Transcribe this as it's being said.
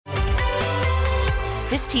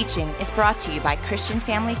This teaching is brought to you by Christian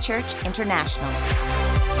Family Church International.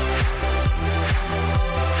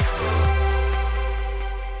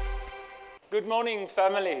 Good morning,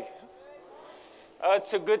 family.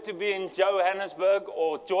 It's so good to be in Johannesburg,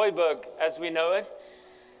 or Joyburg as we know it.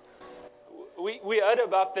 We heard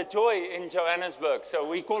about the joy in Johannesburg, so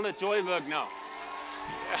we call it Joyburg now.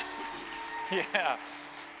 Yeah.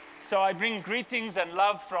 So I bring greetings and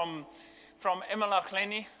love from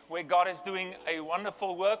eMalahleni, where God is doing a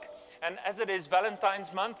wonderful work. And as it is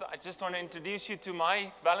Valentine's month, I just want to introduce you to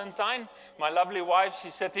my Valentine, my lovely wife.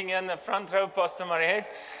 She's sitting in the front row, Pastor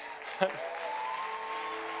Mariette.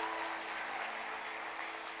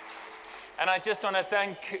 And I just want to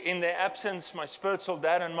thank, in their absence, my spiritual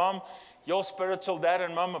dad and mom, your spiritual dad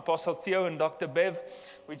and mom, Apostle Theo and Dr. Bev.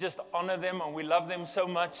 We just honor them and we love them so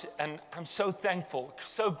much. And I'm so thankful,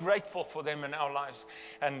 so grateful for them in our lives.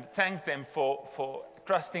 And thank them for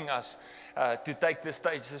trusting us to take the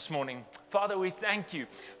stage this morning. Father, we thank you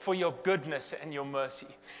for your goodness and your mercy.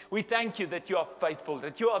 We thank you that you are faithful,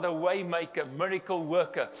 that you are the way maker, miracle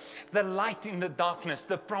worker, the light in the darkness,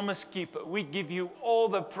 the promise keeper. We give you all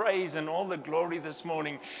the praise and all the glory this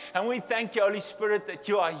morning. And we thank you, Holy Spirit, that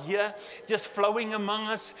you are here, just flowing among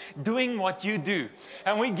us, doing what you do.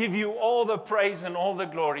 And we give you all the praise and all the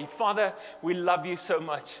glory. Father, we love you so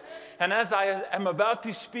much. And as I am about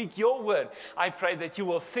to speak your word, I pray that you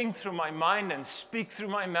will think through my mind and speak through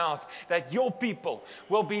my mouth, that your people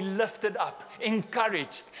will be lifted up,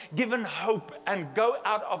 encouraged, given hope, and go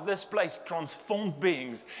out of this place transformed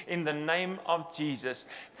beings in the name of Jesus.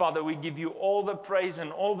 Father, we give you all the praise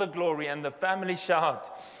and all the glory, and the family shout,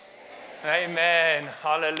 Amen.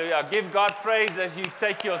 Hallelujah. Give God praise as you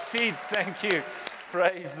take your seat. Thank you.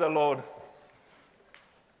 Praise the Lord.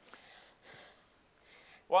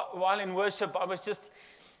 While in worship, I was just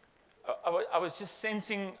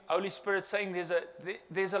sensing Holy Spirit saying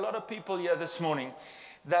there's a lot of people here this morning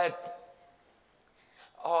that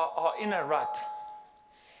are in a rut,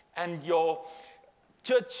 and your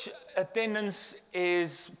church attendance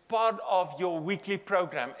is part of your weekly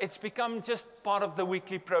program. It's become just part of the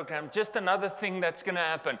weekly program, just another thing that's going to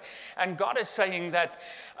happen. And God is saying that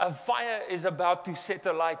a fire is about to set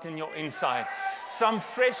alight in your inside. Some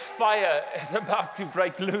fresh fire is about to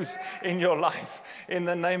break loose in your life in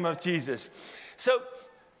the name of Jesus. So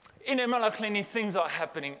in eMalahleni, things are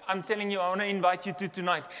happening. I'm telling you, I want to invite you to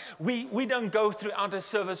tonight. We don't go throughout a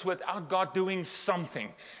service without God doing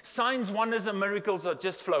something. Signs, wonders, and miracles are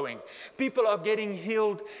just flowing. People are getting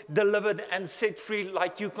healed, delivered, and set free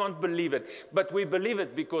like you can't believe it. But we believe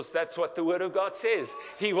it because that's what the Word of God says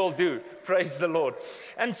He will do. Praise the Lord.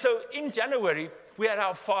 And so in January, we had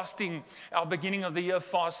our fasting, our beginning of the year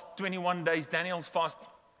fast, 21 days, Daniel's fast.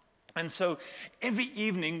 And so every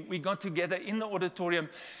evening we got together in the auditorium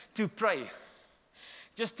to pray,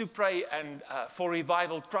 just to pray and for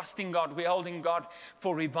revival, trusting God. We're holding God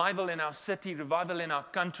for revival in our city, revival in our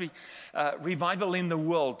country, revival in the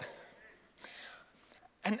world.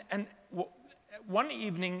 And one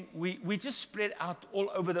evening, we just spread out all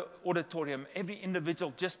over the auditorium, every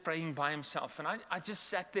individual just praying by himself. And I just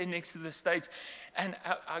sat there next to the stage, and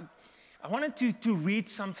I wanted to read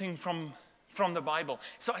something from the Bible.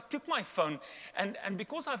 So I took my phone, and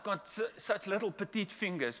because I've got such little petite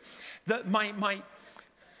fingers, that's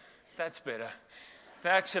better.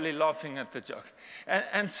 They're actually laughing at the joke.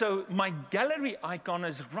 And so my gallery icon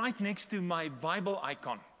is right next to my Bible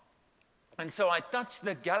icon. And so I touched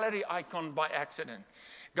the gallery icon by accident,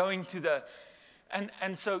 going to the,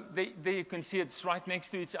 and so there you can see it's right next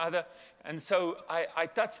to each other. And so I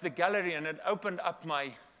touched the gallery, and it opened up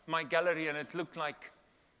my gallery, and it looked like,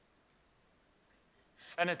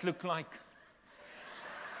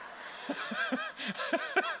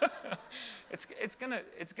 it's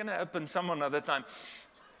gonna open some another time.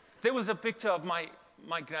 There was a picture of my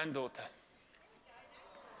granddaughter.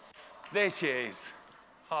 There she is.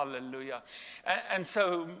 Hallelujah. And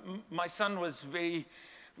so my son was very,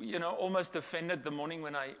 almost offended the morning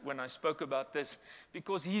when I spoke about this,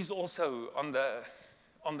 because he's also on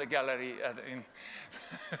the gallery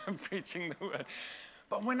in preaching the word.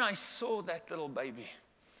 But when I saw that little baby,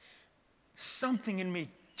 something in me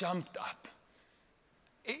jumped up.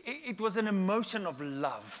 It was an emotion of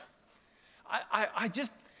love.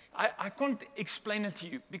 I can't explain it to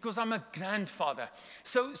you because I'm a grandfather.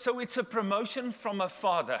 So it's a promotion from a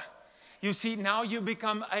father. You see, now you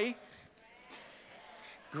become a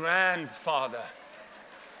grandfather.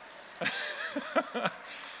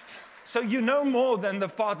 So you know more than the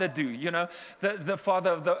father do, the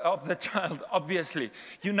father of the child, obviously.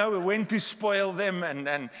 You know when to spoil them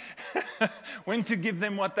and when to give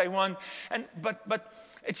them what they want. But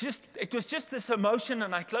it was just this emotion,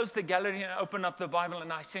 and I closed the gallery and I opened up the Bible,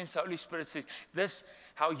 and I sensed the Holy Spirit says, this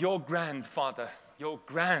how your grandfather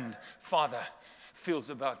feels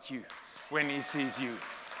about you when he sees you.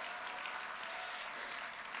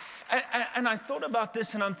 And I thought about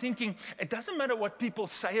this, and I'm thinking, it doesn't matter what people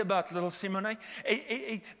say about little Simone.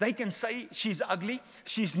 They can say she's ugly,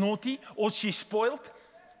 she's naughty, or she's spoiled,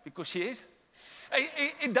 because she is.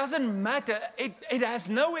 It doesn't matter. It has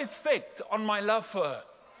no effect on my love for her.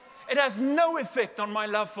 It has no effect on my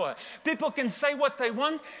love for her. People can say what they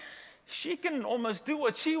want. She can almost do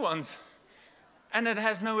what she wants, and it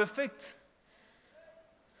has no effect.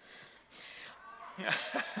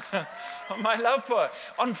 My love for her.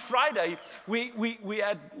 On Friday, we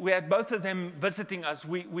had both of them visiting us.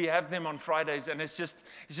 We have them on Fridays, and it's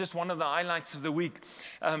just one of the highlights of the week.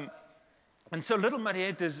 And so little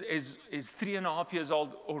Mariette is 3.5 years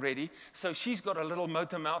old already. So she's got a little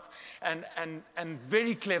motor mouth and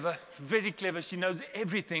very clever, very clever. She knows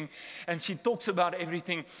everything, and she talks about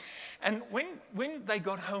everything. And when they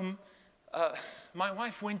got home, my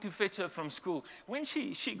wife went to fetch her from school. When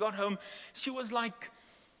she got home, she was like,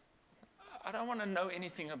 I don't want to know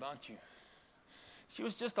anything about you. She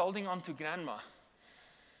was just holding on to grandma.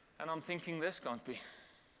 And I'm thinking, this can't be.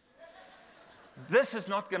 This is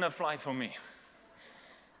not going to fly for me.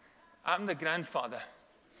 I'm the grandfather.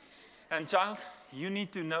 And child, you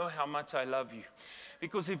need to know how much I love you.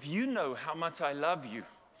 Because if you know how much I love you,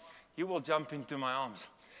 you will jump into my arms.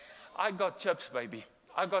 I got chips, baby.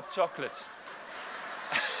 I got chocolates.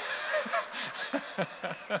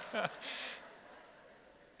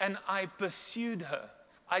 And I pursued her.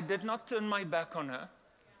 I did not turn my back on her.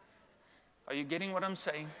 Are you getting what I'm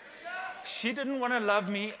saying? She didn't want to love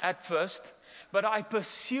me at first, but I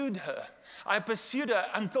pursued her. I pursued her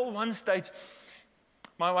until one stage,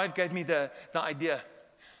 my wife gave me the idea,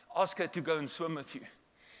 ask her to go and swim with you.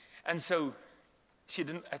 And so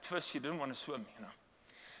at first she didn't want to swim, you know.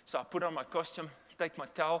 So I put on my costume, take my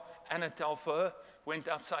towel and a towel for her, went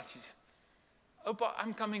outside. She said, Opa,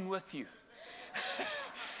 I'm coming with you.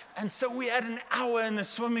 And so we had an hour in the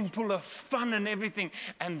swimming pool of fun and everything.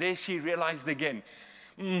 And there she realized again,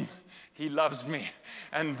 he loves me.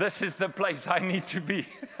 And this is the place I need to be.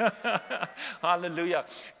 Hallelujah.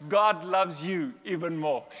 God loves you even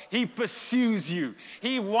more. He pursues you.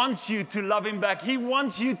 He wants you to love him back. He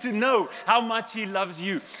wants you to know how much he loves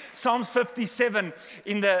you. Psalm 57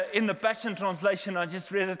 in the Passion Translation, I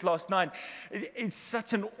just read it last night. It's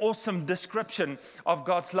such an awesome description of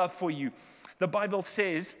God's love for you. The Bible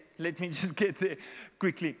says, let me just get there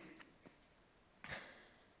quickly.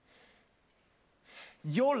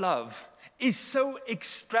 Your love is so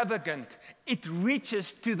extravagant, it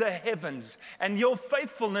reaches to the heavens, and your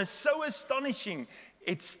faithfulness so astonishing,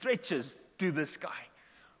 it stretches to the sky.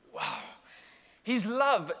 Wow. His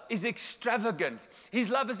love is extravagant.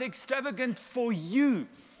 His love is extravagant for you.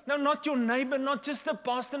 No, not your neighbor, not just the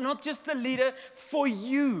pastor, not just the leader, for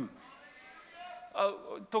you.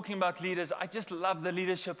 Talking about leaders, I just love the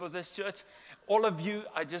leadership of this church. All of you,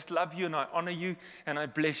 I just love you and I honor you and I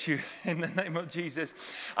bless you in the name of Jesus.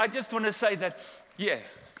 I just want to say that, yeah,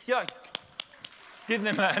 give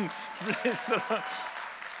them a hand. Bless the Lord.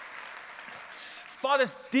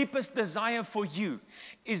 Father's deepest desire for you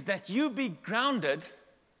is that you be grounded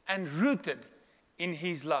and rooted in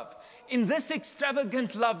his love. In this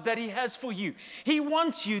extravagant love that he has for you. He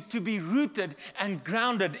wants you to be rooted and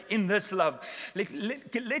grounded in this love.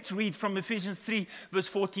 Let's read from Ephesians 3, verse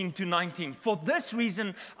 14 to 19. For this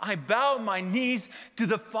reason, I bow my knees to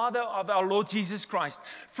the Father of our Lord Jesus Christ,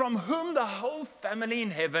 from whom the whole family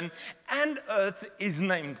in heaven and earth is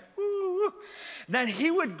named. That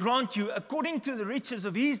he would grant you, according to the riches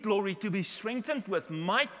of his glory, to be strengthened with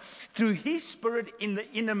might through his Spirit in the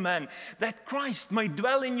inner man, that Christ may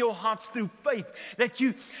dwell in your hearts through faith, that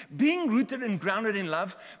you, being rooted and grounded in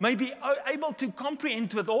love, may be able to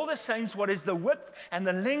comprehend with all the saints what is the width and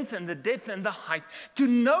the length and the depth and the height, to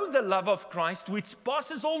know the love of Christ, which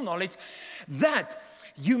passes all knowledge, that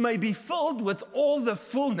you may be filled with all the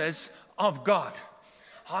fullness of God.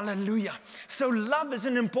 Hallelujah. So love is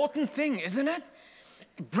an important thing, isn't it?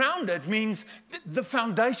 Grounded means the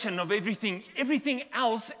foundation of everything. Everything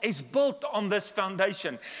else is built on this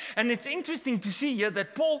foundation. And it's interesting to see here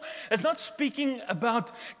that Paul is not speaking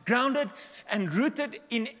about grounded and rooted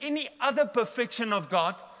in any other perfection of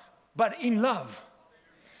God, but in love.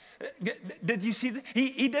 Did you see that?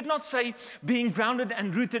 He did not say being grounded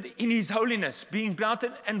and rooted in his holiness, being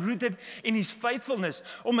grounded and rooted in his faithfulness,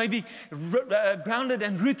 or maybe grounded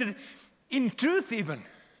and rooted in truth even.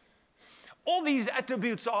 All these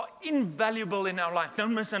attributes are invaluable in our life.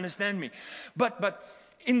 Don't misunderstand me. But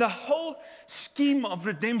in the whole scheme of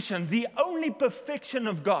redemption, the only perfection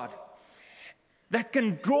of God that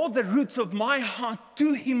can draw the roots of my heart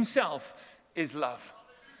to himself is love.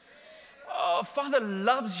 Oh, Father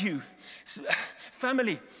loves you.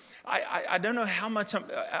 Family, I don't know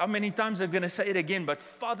how many times I'm going to say it again, but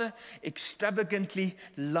Father extravagantly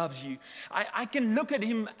loves you. I can look at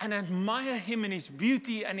him and admire him in his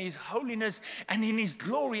beauty and his holiness and in his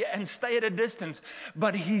glory and stay at a distance.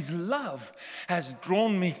 But his love has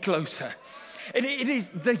drawn me closer. It is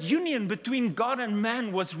the union between God and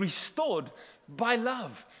man was restored by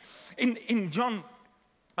love. In John,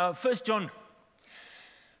 1 John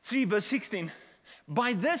 3 verse 16,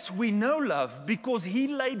 by this we know love, because he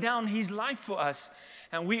laid down his life for us,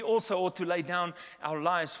 and we also ought to lay down our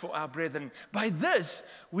lives for our brethren. By this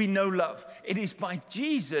we know love. It is by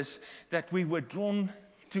Jesus that we were drawn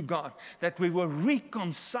to God, that we were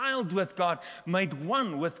reconciled with God, made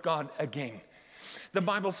one with God again. The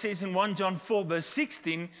Bible says in 1 John 4 verse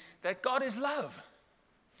 16 that God is love.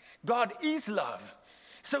 God is love.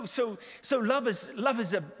 So love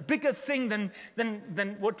is a bigger thing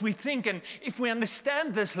than what we think. And if we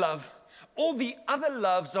understand this love, all the other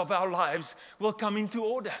loves of our lives will come into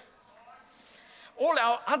order. All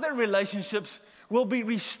our other relationships will be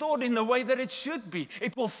restored in the way that it should be.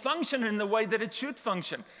 It will function in the way that it should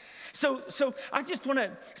function. So I just want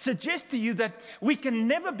to suggest to you that we can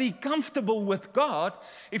never be comfortable with God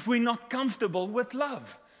if we're not comfortable with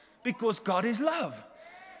love, because God is love.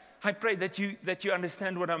 I pray that you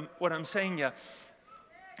understand what I'm saying here.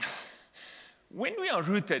 When we are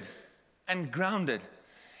rooted and grounded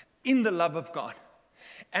in the love of God,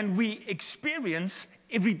 and we experience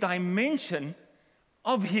every dimension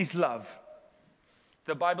of his love,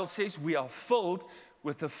 the Bible says we are filled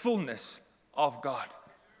with the fullness of God.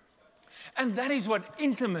 And that is what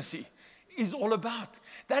intimacy is all about.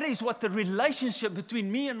 That is what the relationship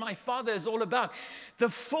between me and my Father is all about. The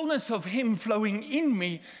fullness of him flowing in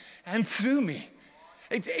me and through me.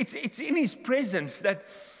 It's in his presence that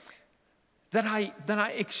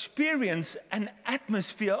I experience an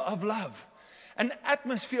atmosphere of love. An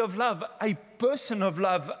atmosphere of love, a person of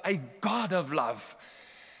love, a God of love.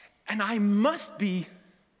 And I must be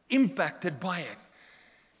impacted by it.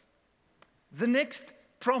 The next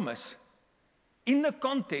promise, in the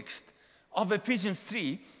context of Ephesians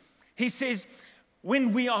 3, he says,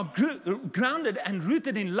 when we are grounded and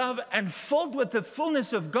rooted in love and filled with the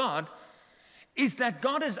fullness of God, is that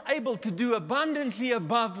God is able to do abundantly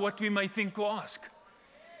above what we may think or ask.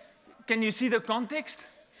 Can you see the context?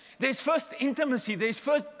 There's first intimacy, there's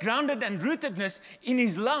first grounded and rootedness in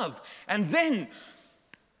his love. And then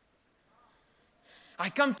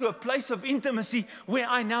I come to a place of intimacy where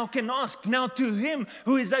I now can ask, now to him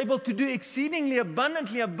who is able to do exceedingly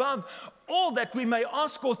abundantly above all that we may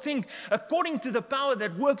ask or think, according to the power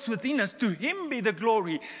that works within us. To him be the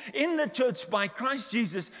glory in the church by Christ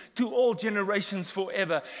Jesus to all generations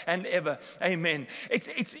forever and ever. Amen.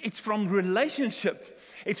 It's from relationship.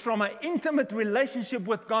 It's from an intimate relationship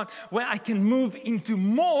with God where I can move into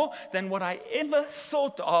more than what I ever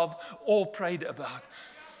thought of or prayed about.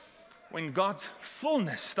 When God's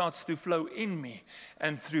fullness starts to flow in me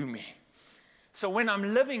and through me. So when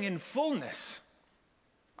I'm living in fullness,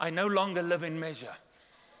 I no longer live in measure.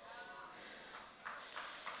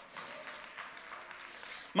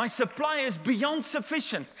 My supply is beyond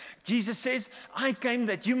sufficient. Jesus says, I came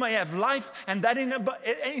that you may have life and that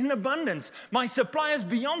in abundance. My supply is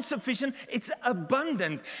beyond sufficient. It's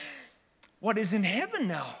abundant. What is in heaven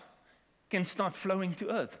now can start flowing to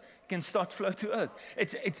earth, can start flow to earth.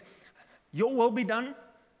 It's your will be done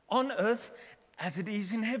on earth as it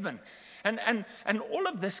is in heaven. And all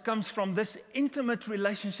of this comes from this intimate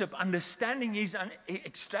relationship, understanding his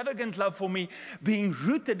extravagant love for me, being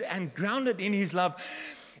rooted and grounded in his love,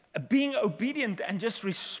 being obedient and just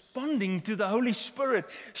responding to the Holy Spirit,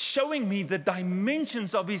 showing me the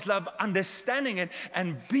dimensions of his love, understanding it,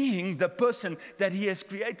 and being the person that he has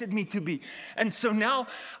created me to be. And so now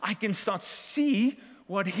I can start see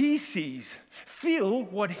what he sees, feel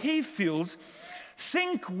what he feels,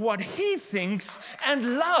 think what he thinks,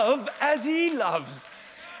 and love as he loves.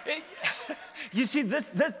 You see,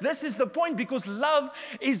 this is the point, because love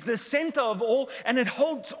is the center of all, and it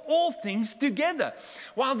holds all things together.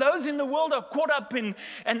 While those in the world are caught up in,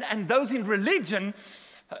 and those in religion,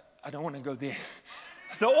 I don't want to go there.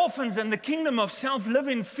 The orphans and the kingdom of self live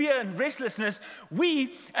in fear and restlessness.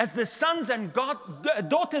 We, as the sons and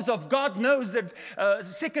daughters of God, knows that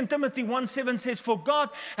 2 Timothy 1:7 says, for God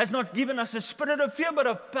has not given us a spirit of fear, but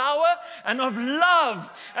of power and of love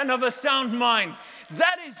and of a sound mind.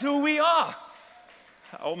 That is who we are.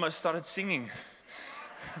 I almost started singing.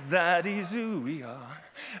 That is who we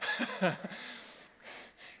are.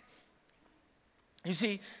 You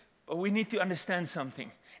see, we need to understand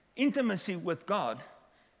something. Intimacy with God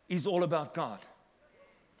is all about God.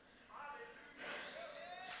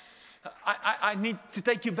 I need to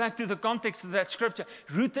take you back to the context of that scripture.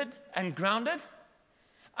 Rooted and grounded,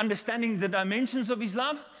 understanding the dimensions of His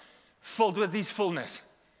love, filled with His fullness.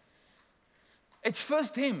 It's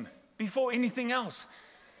first Him before anything else.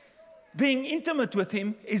 Being intimate with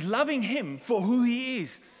Him is loving Him for who He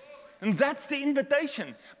is. And that's the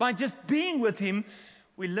invitation. By just being with Him,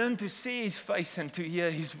 we learn to see His face and to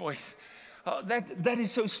hear His voice. That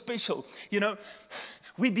is so special. You know,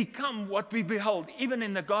 we become what we behold. Even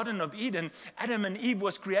in the Garden of Eden, Adam and Eve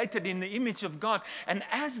was created in the image of God. And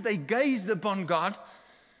as they gazed upon God,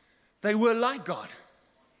 they were like God.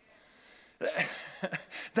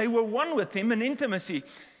 They were one with Him in intimacy.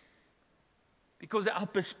 Because our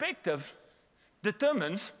perspective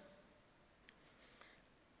determines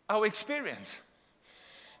our experience.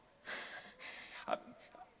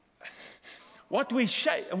 What we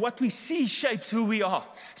see shapes who we are.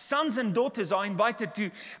 Sons and daughters are invited to,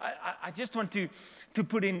 I just want to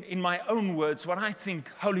put in my own words what I think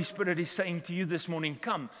Holy Spirit is saying to you this morning.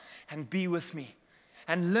 Come and be with me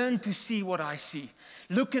and learn to see what I see.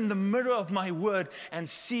 Look in the mirror of my word and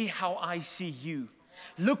see how I see you.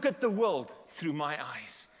 Look at the world through my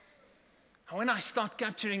eyes. And when I start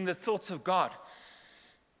capturing the thoughts of God,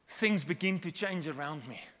 things begin to change around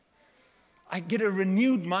me. I get a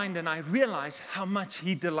renewed mind and I realize how much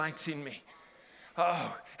He delights in me.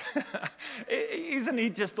 Oh, isn't He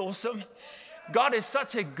just awesome? God is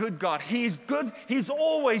such a good God. He is good. He's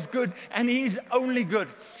always good, and He's only good.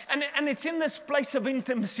 And it's in this place of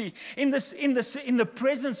intimacy, in the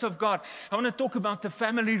presence of God. I want to talk about the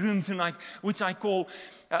family room tonight, which I call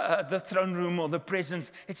the throne room or the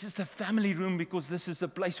presence. It's just a family room because this is the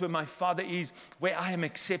place where my Father is, where I am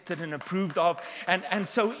accepted and approved of. And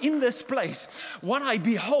so in this place, what I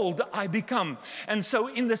behold, I become. And so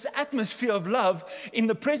in this atmosphere of love, in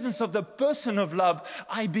the presence of the person of love,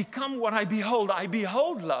 I become what I behold. I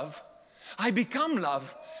behold love. I become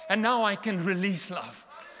love. And now I can release love.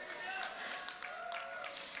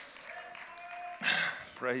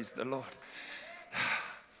 Praise the Lord.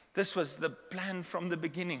 This was the plan from the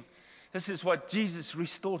beginning. This is what Jesus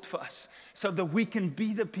restored for us so that we can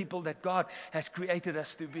be the people that God has created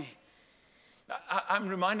us to be. I'm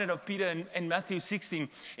reminded of Peter in Matthew 16.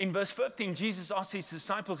 In verse 15, Jesus asked His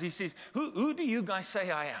disciples, He says, who do you guys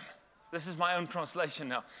say I am? This is my own translation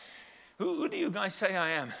now. Who do you guys say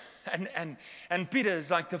I am? And Peter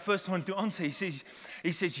is like the first one to answer. He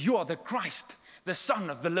says, you are the Christ, the Son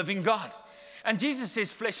of the living God. And Jesus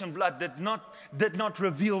says, flesh and blood did not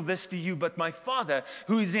reveal this to you, but my Father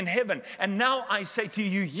who is in heaven. And now I say to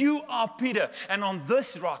you, you are Peter, and on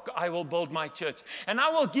this rock I will build my church. And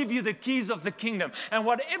I will give you the keys of the kingdom. And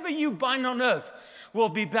whatever you bind on earth will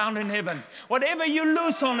be bound in heaven. Whatever you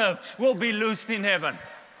loose on earth will be loosed in heaven.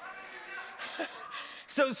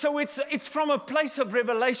 So it's from a place of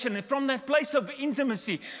revelation, from that place of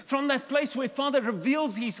intimacy, from that place where Father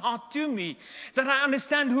reveals His heart to me, that I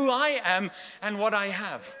understand who I am and what I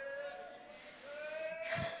have.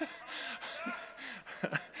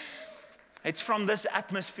 It's from this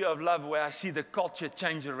atmosphere of love where I see the culture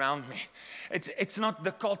change around me. It's not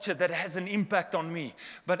the culture that has an impact on me,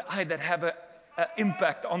 but I that have an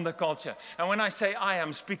impact on the culture. And when I say I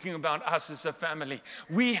am speaking about us as a family,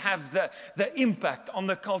 we have the impact on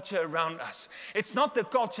the culture around us. It's not the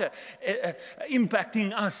culture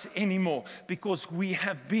impacting us anymore because we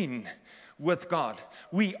have been with God.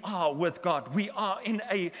 We are with God. We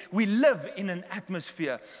live in an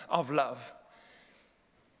atmosphere of love.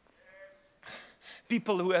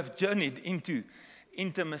 People who have journeyed into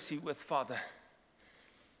intimacy with Father,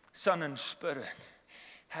 Son, and Spirit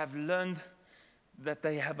have learned that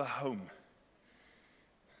they have a home.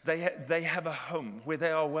 They have a home where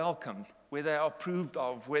they are welcomed, where they are approved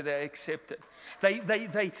of, where they're accepted.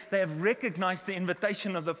 They have recognized the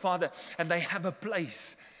invitation of the Father, and they have a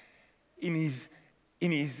place in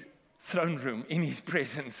His throne room, in His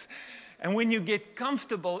presence. And when you get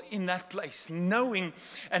comfortable in that place, knowing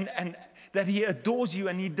and that He adores you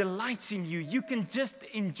and He delights in you, you can just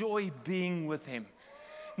enjoy being with Him,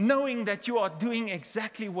 knowing that you are doing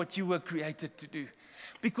exactly what you were created to do.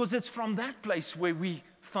 Because it's from that place where we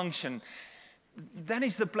function. That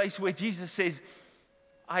is the place where Jesus says,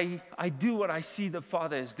 I do what I see the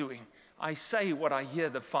Father is doing. I say what I hear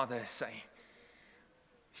the Father is saying.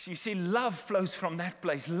 You see, love flows from that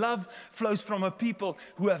place. Love flows from a people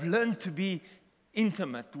who have learned to be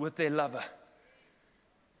intimate with their lover.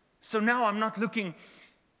 So now I'm not looking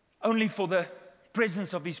only for the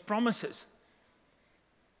presence of his promises.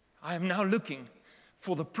 I am now looking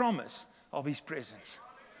for the promise of his presence.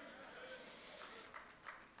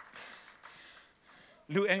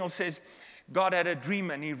 Lou Engle says, God had a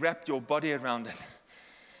dream and he wrapped your body around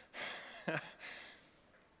it.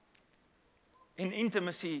 In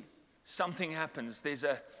intimacy, something happens. There's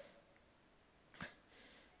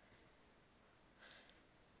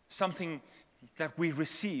something that we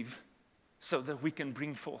receive so that we can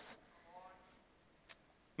bring forth.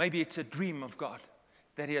 Maybe it's a dream of God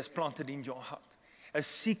that he has planted in your heart, a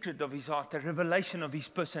secret of his heart, a revelation of his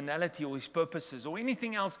personality or his purposes or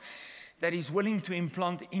anything else that he's willing to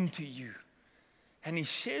implant into you. And he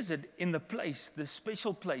shares it in the place, the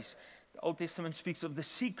special place. The Old Testament speaks of the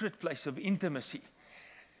secret place of intimacy,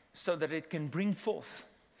 so that it can bring forth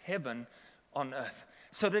heaven on earth,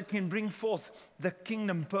 so that it can bring forth the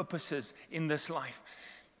kingdom purposes in this life.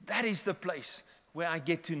 That is the place where I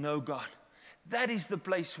get to know God. That is the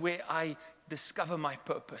place where I discover my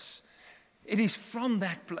purpose. It is from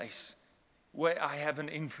that place where I have an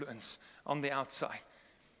influence on the outside.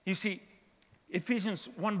 You see, Ephesians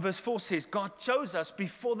 1 verse 4 says, God chose us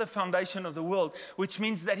before the foundation of the world, which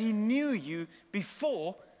means that he knew you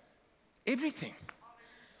before everything.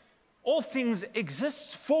 All things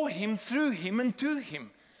exist for him, through him, and to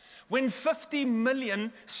him. When 50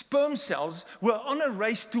 million sperm cells were on a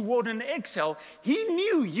race toward an egg cell, he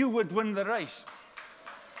knew you would win the race.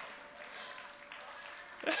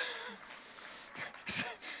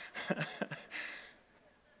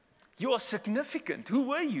 You are significant. Who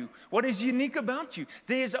were you? What is unique about you?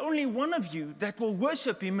 There's only one of you that will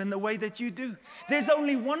worship him in the way that you do. There's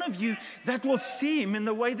only one of you that will see him in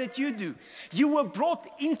the way that you do. You were brought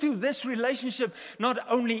into this relationship not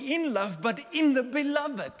only in love, but in the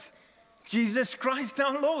beloved, Jesus Christ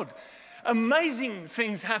our Lord. Amazing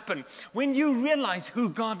things happen when you realize who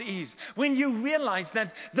God is, when you realize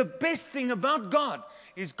that the best thing about God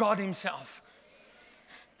is God himself.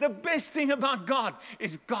 The best thing about God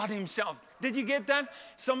is God himself. Did you get that?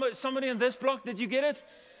 Somebody in this block, did you get it?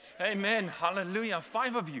 Amen. Hallelujah.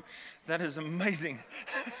 5 of you. That is amazing.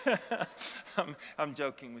 I'm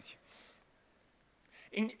joking with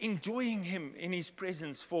you. Enjoying him in his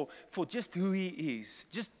presence for just who he is,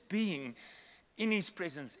 just being in his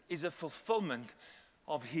presence is a fulfillment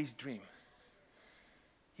of his dream.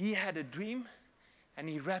 He had a dream and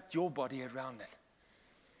he wrapped your body around it.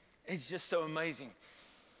 It's just so amazing.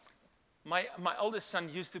 My oldest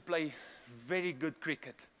son used to play very good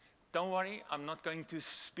cricket. Don't worry, I'm not going to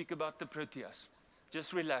speak about the Proteas.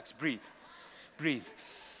 Just relax, breathe.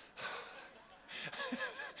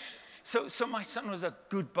 So my son was a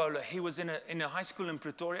good bowler. He was in a high school in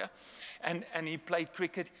Pretoria, and he played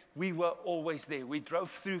cricket. We were always there. We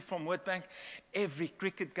drove through from Witbank. Every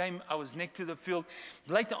cricket game, I was next to the field.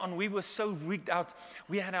 Later on, we were so rigged out.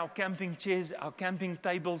 We had our camping chairs, our camping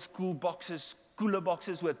tables, cooler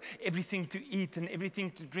boxes with everything to eat and everything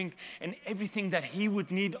to drink and everything that he would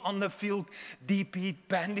need on the field, deep heat,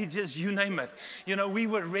 bandages, you name it. You know, we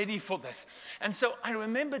were ready for this. And so I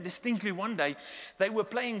remember distinctly one day, they were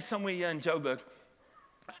playing somewhere here in Joburg,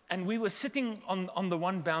 and we were sitting on the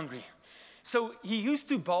one boundary. So he used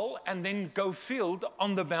to bowl and then go field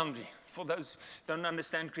on the boundary. For those who don't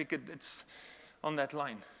understand cricket, it's on that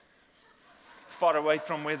line, far away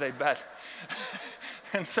from where they bat.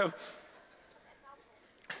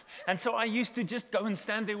 And so I used to just go and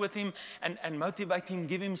stand there with him and motivate him,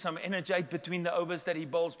 give him some energy between the overs that he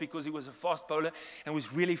bowls, because he was a fast bowler and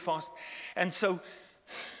was really fast. And so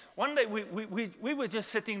one day we were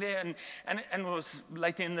just sitting there and it was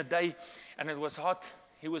later in the day and it was hot.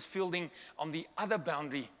 He was fielding on the other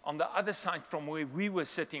boundary, on the other side from where we were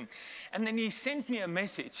sitting. And then he sent me a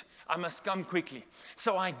message, I must come quickly.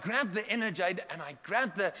 So I grabbed the Energide and I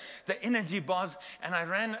grabbed the energy bars and I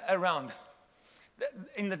ran around.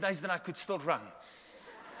 In the days that I could still run.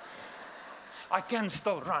 I can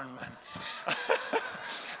still run, man.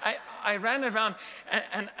 I ran around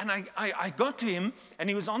and I got to him and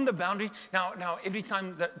he was on the boundary. Now every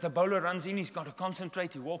time the bowler runs in, he's got to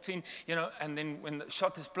concentrate. He walks in, you know, and then when the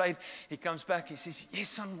shot is played, he comes back. He says, yes,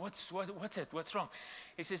 son, what's it? What's wrong?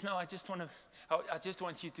 He says, no, I just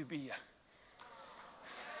want you to be here.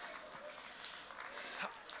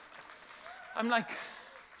 I'm like,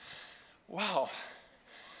 wow.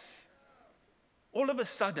 All of a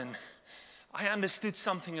sudden, I understood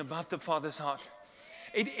something about the Father's heart.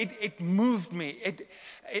 It moved me.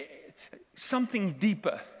 Something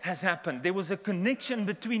deeper has happened. There was a connection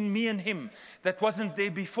between me and him that wasn't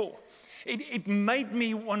there before. It made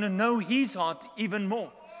me want to know his heart even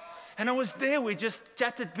more. And I was there. We just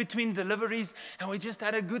chatted between deliveries and we just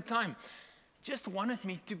had a good time. just wanted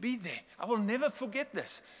me to be there. I will never forget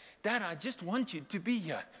this. Dad, I just want you to be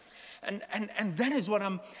here. And that is what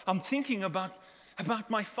I'm thinking about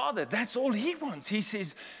my father. That's all he wants. He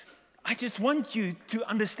says, I just want you to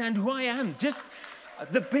understand who I am. Just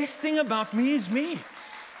the best thing about me is me.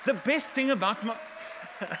 The best thing about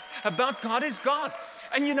about God is God.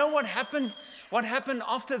 And you know what happened? What happened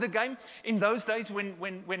after the game? In those days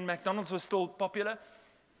when McDonald's was still popular,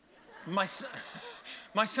 my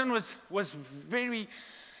son was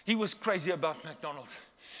crazy about McDonald's.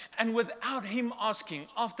 And without him asking,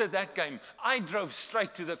 after that game, I drove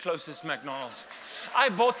straight to the closest McDonald's. I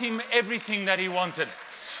bought him everything that he wanted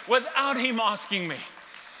without him asking me.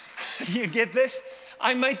 You get this?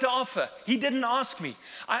 I made the offer. He didn't ask me.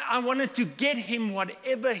 I wanted to get him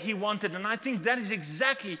whatever he wanted. And I think that is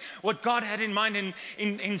exactly what God had in mind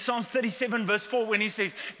in Psalms 37 verse 4 when he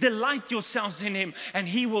says, delight yourselves in him and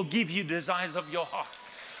he will give you desires of your heart.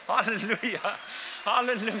 Hallelujah.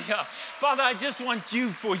 Hallelujah. Father, I just want you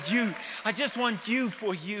for you. I just want you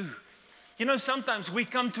for you. You know, sometimes we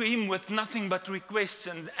come to him with nothing but requests,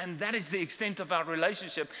 and that is the extent of our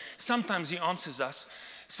relationship. Sometimes he answers us.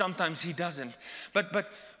 Sometimes he doesn't. But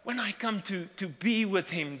when I come to be with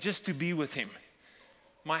him, just to be with him,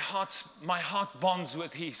 my heart bonds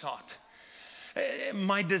with his heart.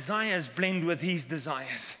 My desires blend with his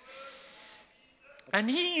desires. And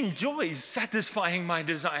he enjoys satisfying my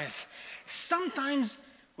desires, sometimes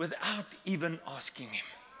without even asking him.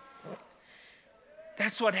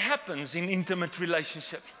 That's what happens in intimate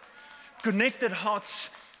relationship. Connected hearts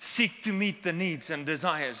seek to meet the needs and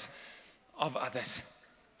desires of others.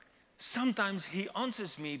 Sometimes he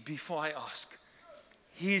answers me before I ask.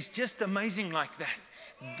 He is just amazing like that.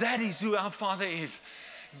 That is who our Father is.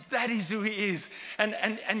 That is who he is.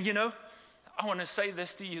 And you know, I want to say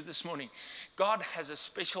this to you this morning. God has a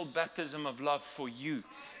special baptism of love for you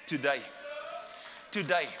today.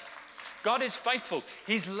 Today. God is faithful.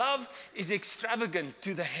 His love is extravagant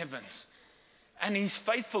to the heavens. And his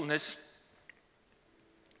faithfulness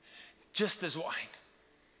just as wide.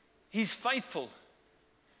 He's faithful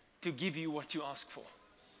to give you what you ask for.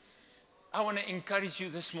 I want to encourage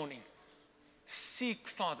you this morning. Seek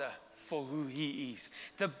Father for who he is.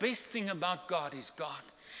 The best thing about God is God.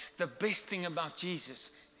 The best thing about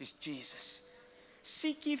Jesus is Jesus.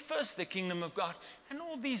 Seek ye first the kingdom of God, and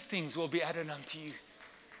all these things will be added unto you.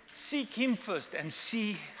 Seek him first and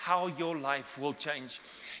see how your life will change.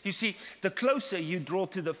 You see, the closer you draw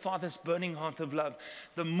to the Father's burning heart of love,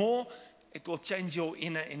 the more it will change your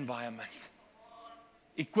inner environment,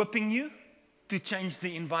 equipping you to change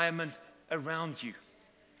the environment around you.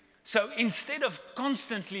 So instead of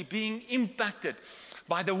constantly being impacted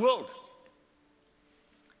by the world,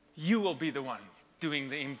 you will be the one doing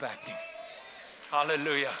the impacting.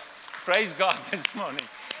 Hallelujah. Praise God this morning.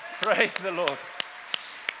 Praise the Lord.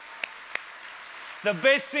 The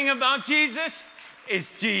best thing about Jesus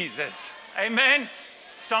is Jesus. Amen.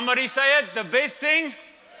 Somebody say it. The best thing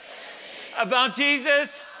about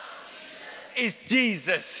Jesus is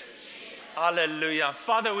Jesus. Hallelujah.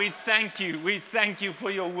 Father, we thank you. We thank you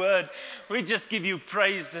for your word. We just give you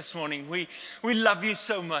praise this morning. We love you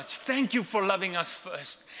so much. Thank you for loving us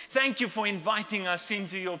first. Thank you for inviting us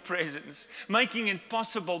into your presence, making it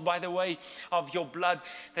possible by the way of your blood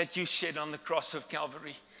that you shed on the cross of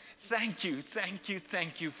Calvary. Thank you, thank you,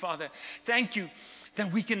 thank you, Father. Thank you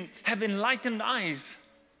that we can have enlightened eyes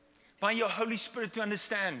by your Holy Spirit to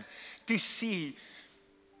understand, to see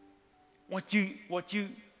what you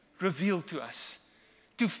reveal to us,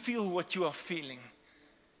 to feel what you are feeling,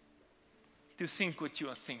 to think what you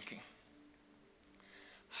are thinking.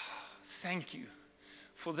 Thank you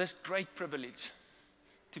for this great privilege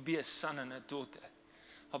to be a son and a daughter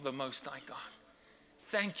of the Most High God.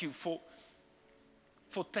 Thank you for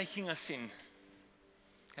taking us in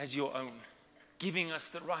as your own, giving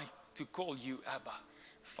us the right to call you Abba,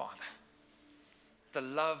 Father. The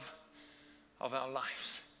love of our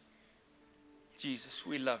lives. Jesus,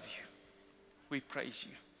 we love you. We praise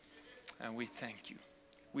you. And we thank you.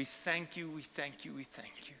 We thank you, we thank you, we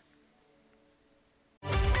thank you.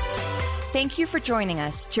 Thank you for joining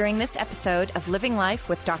us during this episode of Living Life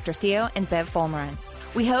with Dr. Theo and Bev Vollmerans.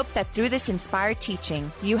 We hope that through this inspired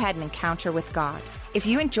teaching, you had an encounter with God. If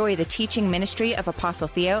you enjoy the teaching ministry of Apostle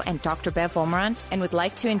Theo and Dr. Bev Vollmerans and would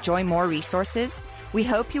like to enjoy more resources, we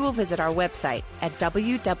hope you will visit our website at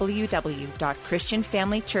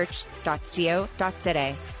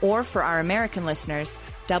www.christianfamilychurch.co.za, or for our American listeners,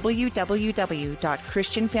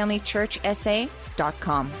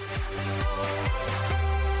 www.christianfamilychurchsa.com.